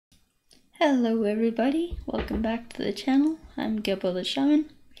Hello everybody, welcome back to the channel. I'm Gebo the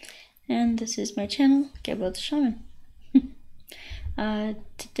Shaman, and this is my channel, Gebo the Shaman.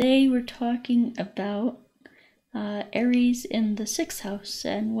 Today we're talking about Aries in the 6th house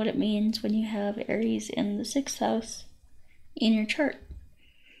and what it means when you have Aries in the 6th house in your chart.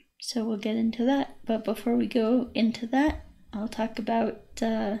 So we'll get into that, but before we go into that, I'll talk about,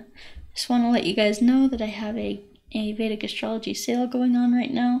 just want to let you guys know that I have a Vedic astrology sale going on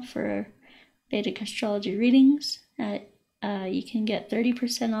right now for Vedic astrology readings. You can get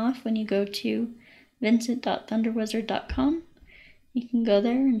 30% off when you go to vincent.thunderwizard.com. You can go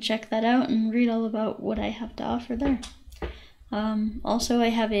there and check that out and read all about what I have to offer there. Also, I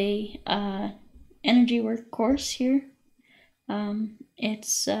have a energy work course here.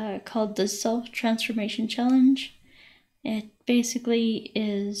 It's called the Self-Transformation Challenge. It basically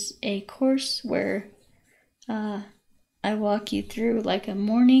is a course where I walk you through like a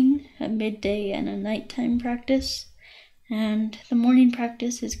morning, a midday, and a nighttime practice. And the morning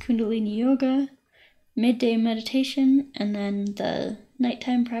practice is Kundalini Yoga, midday meditation, and then the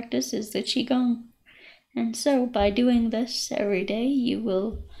nighttime practice is the Qigong. And so by doing this every day, you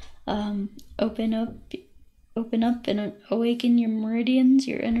will open up and awaken your meridians,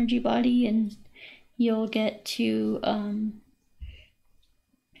 your energy body, and you'll get to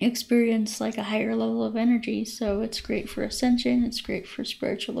experience like a higher level of energy. So it's great for ascension, it's great for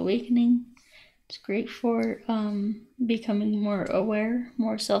spiritual awakening, it's great for becoming more aware,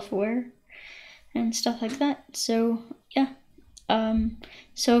 more self-aware, and stuff like that. So yeah,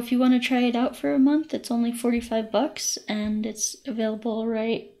 so if you want to try it out for a month, it's only $45 and it's available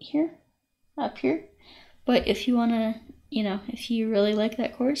right here, up here. But if you want to, if you really like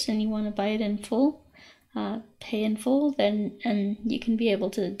that course and you want to buy it in full, pay in full, then, and you can be able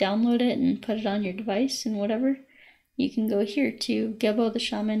to download it and put it on your device and whatever, you can go here to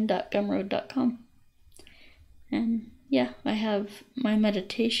gebotheshaman.gumroad.com. And yeah, I have my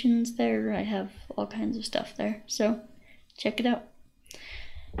meditations there, I have all kinds of stuff there, so check it out.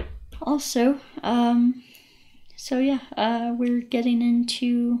 Also, we're getting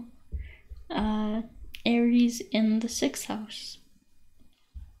into Aries in the 6th house.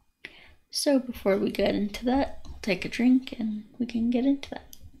 So before we get into that, I'll take a drink and we can get into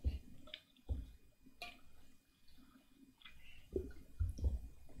that.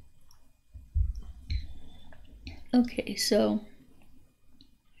 Okay, so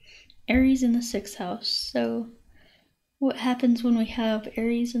Aries in the 6th house. So what happens when we have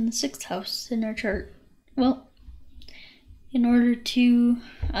Aries in the 6th house in our chart? Well, in order to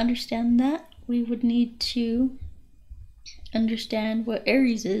understand that, we would need to understand what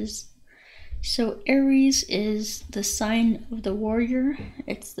Aries is. So Aries is the sign of the warrior.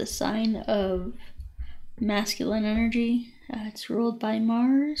 It's the sign of masculine energy. It's ruled by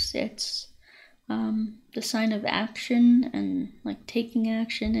Mars. It's the sign of action and like taking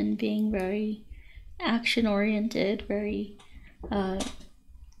action and being very action oriented, very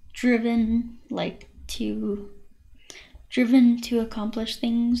driven to accomplish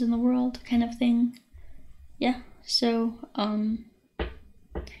things in the world, kind of thing. Yeah, so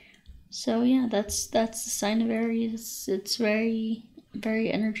yeah, that's the sign of Aries. It's very, very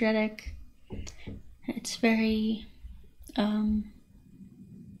energetic. It's very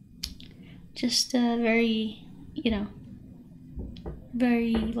just very,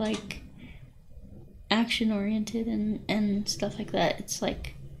 very like action oriented and stuff like that. It's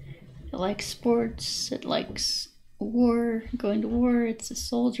like, it likes sports, it likes war, going to war. It's a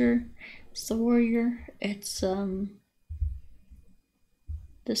soldier, it's the warrior. It's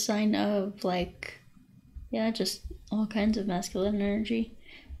the sign of like, yeah, just all kinds of masculine energy,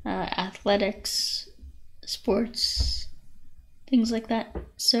 athletics, sports, things like that.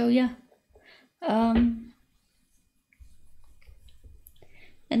 So yeah, and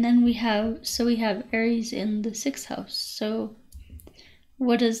then we have Aries in the 6th house. So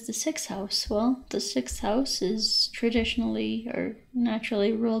what is the 6th house? Well, the 6th house is traditionally or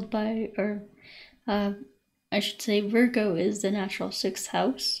naturally ruled by, or I should say Virgo is the natural 6th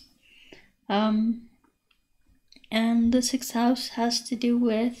house. And the 6th house has to do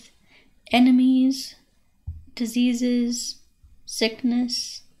with enemies, diseases,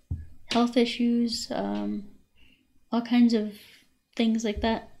 sickness, health issues, all kinds of things like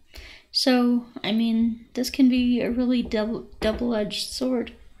that. So, I mean, this can be a really double-edged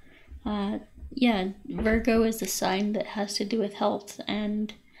sword. Yeah, Virgo is the sign that has to do with health,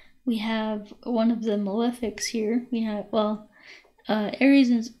 and we have one of the malefics here. We have, well,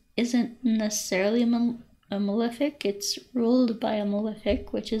 Aries isn't necessarily a malefic. It's ruled by a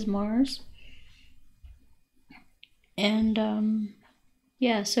malefic, which is Mars. And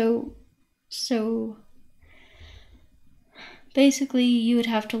yeah, so So basically, you would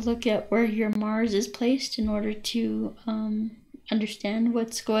have to look at where your Mars is placed in order to understand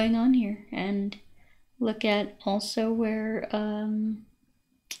what's going on here, and look at also where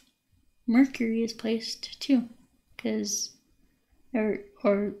Mercury is placed too, because or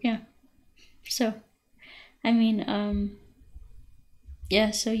yeah. So I mean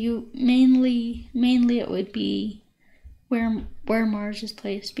yeah. So you mainly it would be where Mars is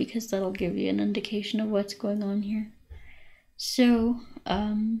placed, because that'll give you an indication of what's going on here. So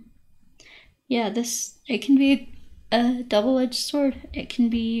yeah, it can be a double-edged sword. It can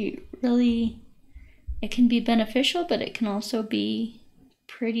be beneficial, but it can also be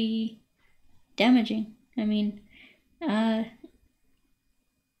pretty damaging. I mean,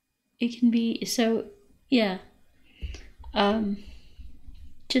 it can be, so yeah.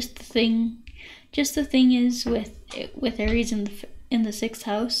 Just the thing is with Aries in the sixth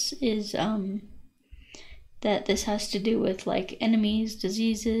house is that this has to do with like enemies,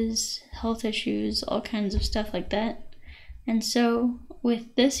 diseases, health issues, all kinds of stuff like that. And so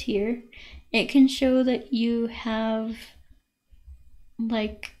with this here, it can show that you have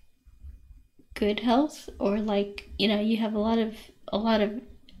like good health, or like, you know, you have a lot of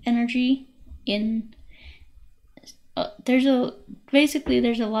energy in there's a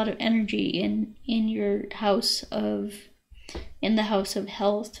lot of energy in your house of, in the house of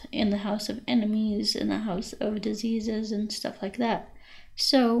health, in the house of enemies, in the house of diseases and stuff like that.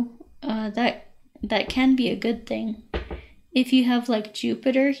 So that can be a good thing. If you have like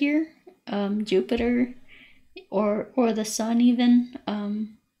Jupiter here, Jupiter or the sun even,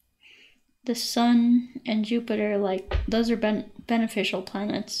 the sun and Jupiter, like those are beneficial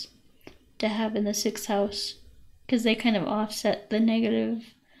planets to have in the sixth house, because they kind of offset the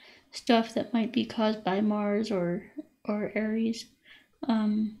negative stuff that might be caused by Mars or Aries.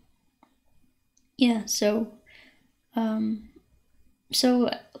 Yeah, so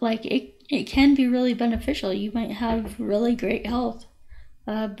like it can be really beneficial. You might have really great health,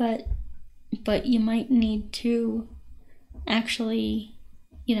 but you might need to actually,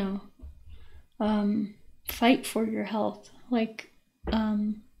 you know, fight for your health. Like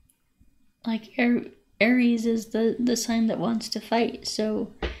Aries is the sign that wants to fight,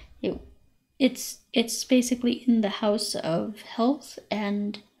 so it's basically in the house of health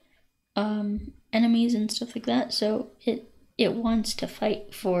and enemies and stuff like that. So it wants to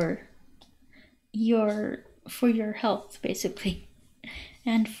fight for your health basically,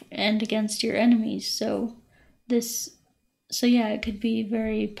 and against your enemies. So yeah, it could be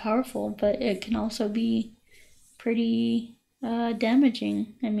very powerful, but it can also be pretty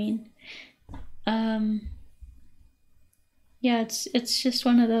damaging. I mean, yeah, it's just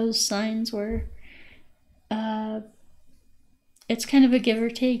one of those signs where it's kind of a give or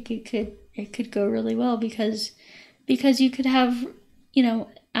take. It could go really well, because you could have, you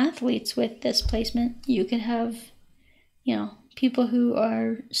know, athletes with this placement. You could have, you know, people who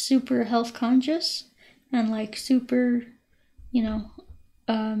are super health conscious and like super, you know,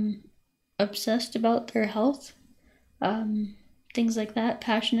 obsessed about their health, things like that,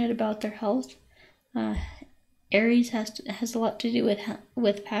 passionate about their health. Aries has a lot to do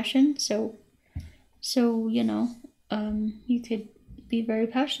with passion, so you know, you could be very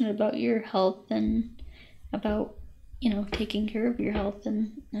passionate about your health and about, you know, taking care of your health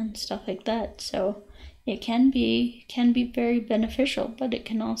and stuff like that. So it can be very beneficial, but it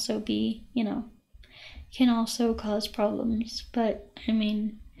can also be, you know, can also cause problems. But I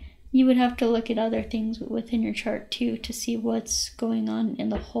mean, you would have to look at other things within your chart too to see what's going on in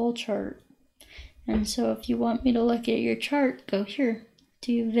the whole chart. And so if you want me to look at your chart, go here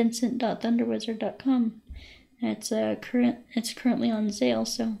to vincent.thunderwizard.com. It's currently on sale,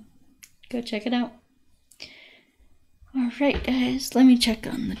 so go check it out. Alright guys, let me check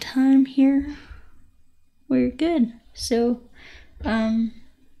on the time here. We're good. So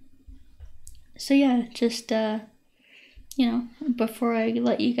yeah, just you know, before I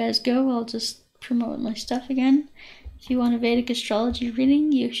let you guys go, I'll just promote my stuff again. If you want a Vedic astrology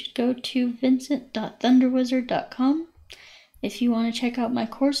reading, you should go to vincent.thunderwizard.com. If you want to check out my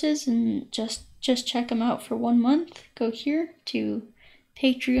courses and just check them out for 1 month, go here to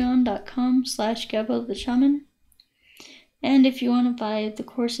patreon.com/Gebo the Shaman. And if you want to buy the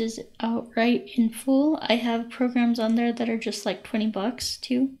courses outright in full, I have programs on there that are just like $20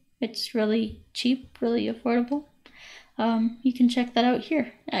 too. It's really cheap, really affordable. You can check that out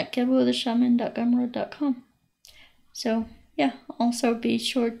here at gebotheshaman.gumroad.com. So yeah, also be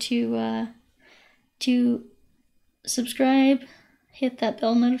sure to subscribe, hit that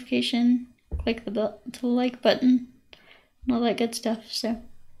bell notification, click the like button, and all that good stuff. So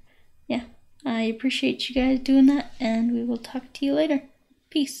yeah, I appreciate you guys doing that, and we will talk to you later.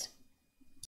 Peace.